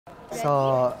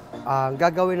So, ang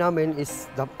gagawin namin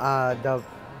is the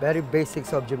very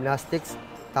basics of gymnastics.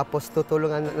 Tapos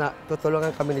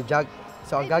tutulungan kami ni Jag.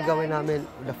 So, ang gagawin namin,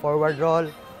 the forward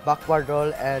roll, backward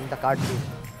roll, and the cartwheel.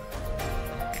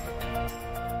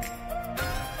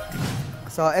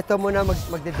 So, ito muna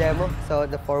magde-demo. So,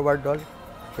 the forward roll,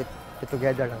 fit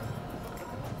together lang.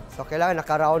 So, kailangan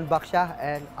naka-round back siya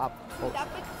and up.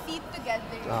 Dapat feet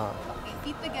together. Okay,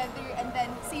 feet together and then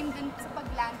same din sa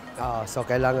pag-land. So,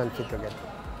 kailangan feet together.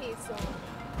 Okay, so...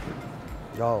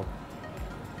 Go.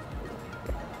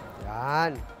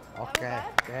 Yan. Okay.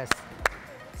 Yes.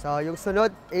 So, yung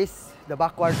sunod is the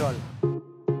backward roll.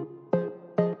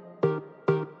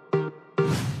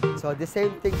 So, the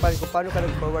same thing pa rin kung paano ka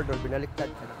nag-forward roll, binaliktad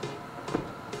ka na.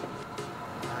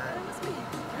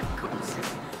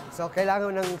 So,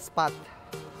 kailangan ng spot.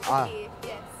 Okay,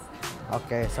 yes.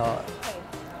 Okay, so,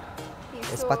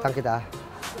 so spot kita.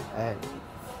 And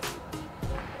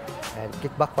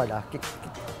kick backward, kick.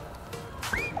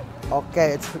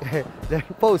 Okay, it's okay. Then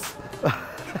pose.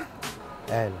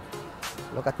 And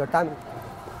look at your tummy.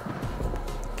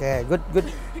 Okay, good.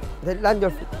 Then land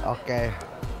your feet. Okay.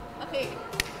 Okay,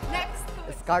 next.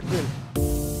 It's cartwheel.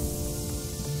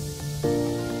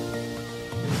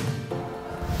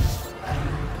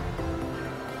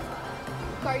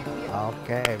 Cartwheel.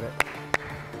 Okay.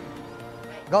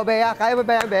 Go, Bea. Kaya mo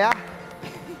ba yan, Bea?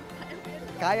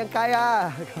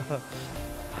 Kayang-kaya.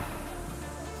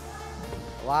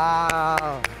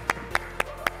 Wow.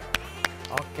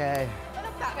 Okay.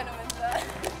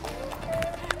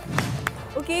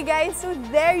 Okay guys, so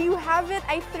there you have it.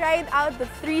 I tried out the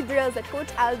 3 drills that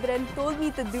Coach Aldrin told me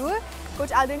to do.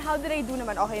 Coach Aldrin, how did I do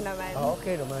naman? Okay naman?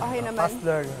 Okay naman. Okay naman. Fast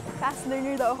learner. Fast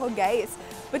learner daw ako, guys.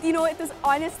 But you know, it was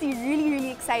honestly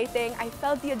really exciting. I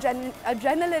felt the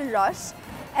adrenaline rush.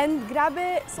 And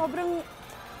grabe, sobrang,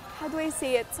 how do I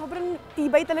say it? Sobrang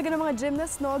tibay talaga ng mga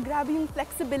gymnasts, no? Grabe yung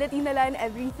flexibility nila and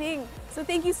everything. So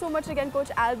thank you so much again,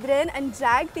 Coach Aldrin. And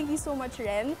Jag, thank you so much,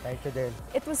 Ren. Thank you din.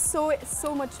 It was so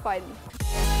much fun.